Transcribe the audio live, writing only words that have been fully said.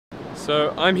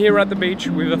So I'm here at the beach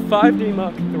with a 5D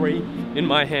Mark III in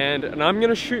my hand, and I'm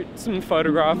gonna shoot some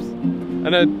photographs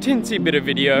and a teensy bit of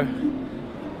video.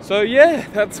 So yeah,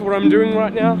 that's what I'm doing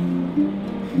right now.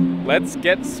 Let's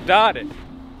get started.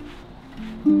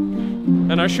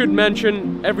 And I should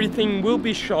mention, everything will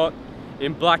be shot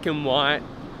in black and white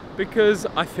because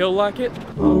I feel like it.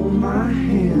 Oh, my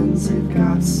hands have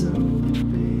got so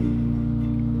big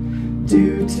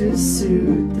due to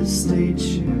suit the state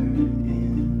you're in.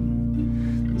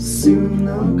 Soon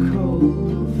the cold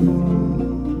will fall.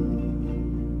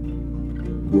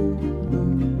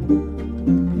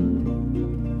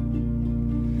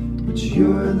 But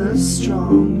you're the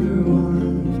stronger one.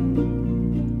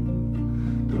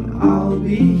 I'll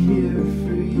be here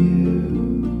for you.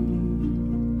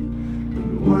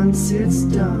 Once it's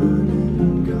done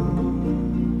and gone,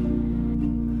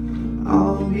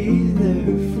 I'll be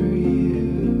there for you.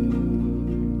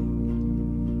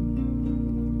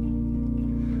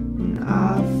 When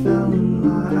I fell in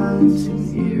line to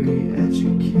eerie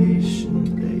education,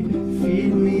 they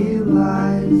feed me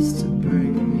lies to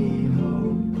bring me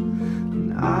hope. And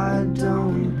I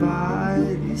don't buy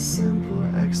these simple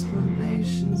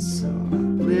explanations, so I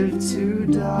live to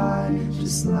die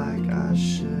just like I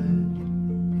should.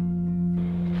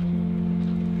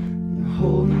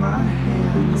 Hold my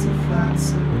hands if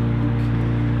that's okay.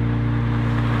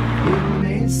 It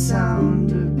may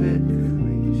sound a bit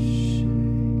cliche,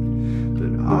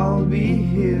 but I'll be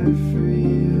here for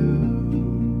you.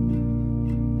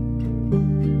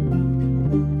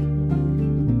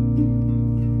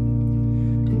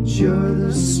 And you're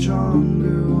the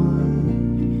stronger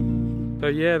one. So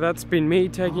yeah, that's been me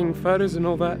taking photos and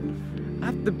all that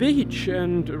at the beach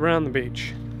and around the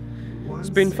beach. It's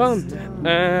been fun,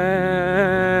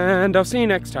 and I'll see you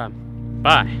next time.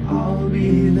 Bye. I'll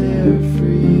be there for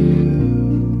you.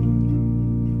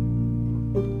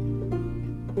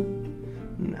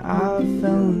 And I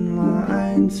fell in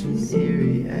line to an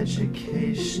eerie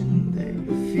education. They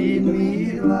feed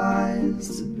me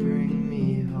lies to bring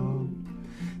me hope,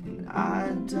 and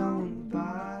I don't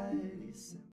buy